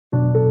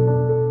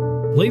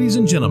Ladies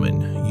and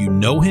gentlemen, you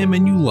know him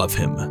and you love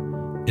him.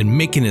 And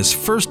making his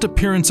first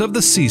appearance of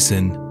the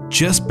season,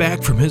 just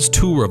back from his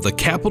tour of the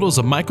capitals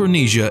of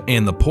Micronesia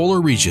and the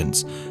polar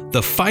regions,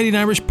 the Fighting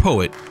Irish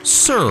poet,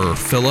 Sir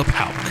Philip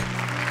Houck.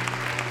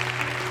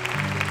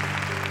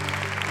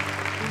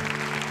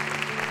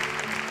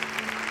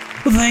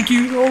 Well, thank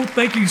you. Oh,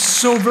 thank you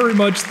so very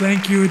much.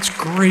 Thank you. It's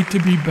great to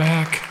be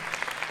back.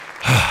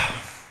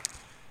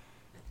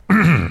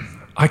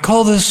 I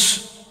call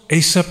this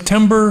a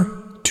September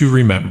to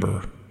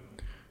remember.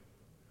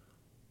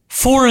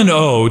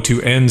 4-0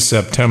 to end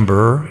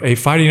September, a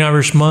Fighting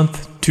Irish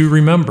month to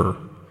remember.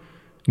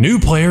 New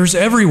players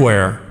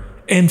everywhere,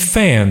 and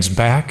fans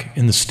back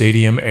in the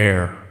stadium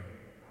air.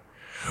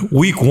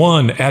 Week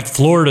 1 at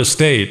Florida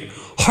State,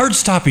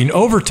 heart-stopping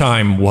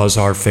overtime was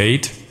our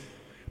fate.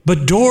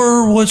 But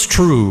Dorr was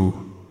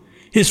true.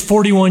 His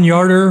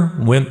 41-yarder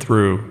went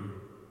through.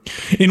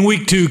 In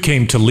week 2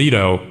 came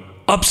Toledo.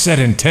 Upset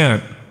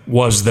intent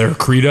was their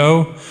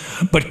credo.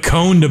 But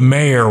Cone to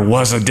Mayer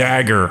was a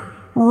dagger.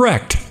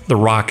 Wrecked the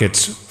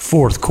Rockets'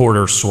 fourth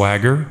quarter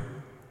swagger.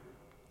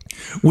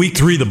 Week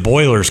 3 the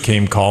Boilers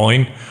came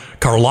calling.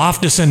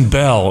 Karloftis and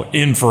Bell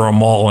in for a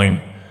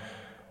mauling.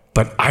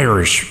 But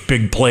Irish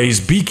big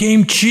plays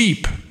became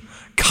cheap.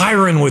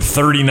 Kyron with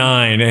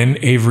 39 and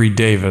Avery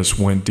Davis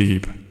went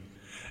deep.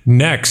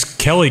 Next,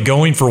 Kelly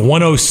going for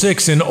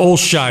 106 in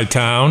Olshey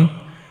Town.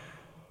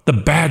 The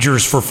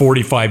Badgers for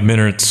 45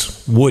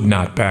 minutes would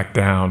not back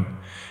down.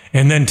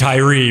 And then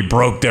Tyree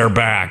broke their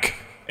back,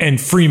 and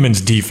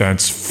Freeman's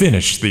defense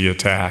finished the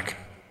attack.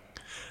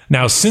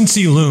 Now,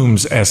 Cincy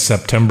looms as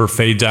September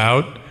fades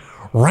out.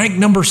 Ranked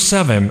number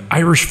 7,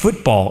 Irish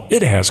football,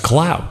 it has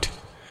clout.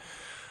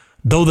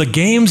 Though the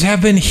games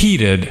have been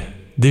heated,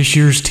 this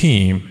year's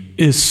team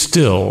is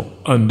still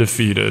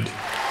undefeated.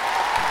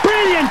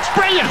 Brilliant!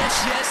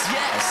 Yes.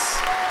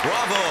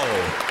 Bravo!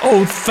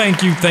 Oh,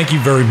 thank you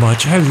very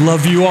much. I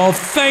love you all.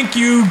 Thank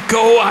you.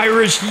 Go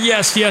Irish.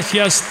 Yes.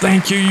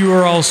 Thank you. You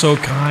are all so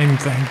kind.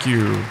 Thank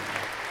you.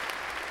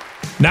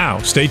 Now,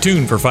 stay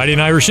tuned for Fighting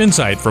Irish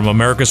Insight from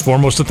America's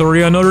foremost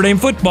authority on Notre Dame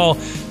football,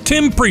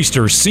 Tim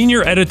Priester,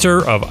 senior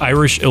editor of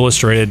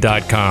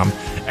IrishIllustrated.com.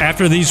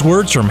 After these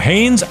words from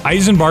Haynes,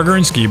 Eisenbarger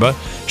and Skiba,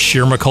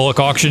 Sheer McCulloch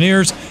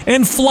Auctioneers,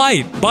 and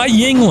Flight by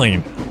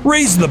Yingling.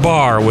 Raise the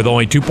bar with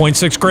only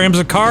 2.6 grams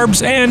of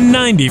carbs and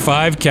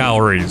 95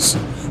 calories.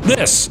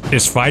 This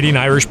is Fighting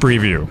Irish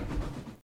Preview.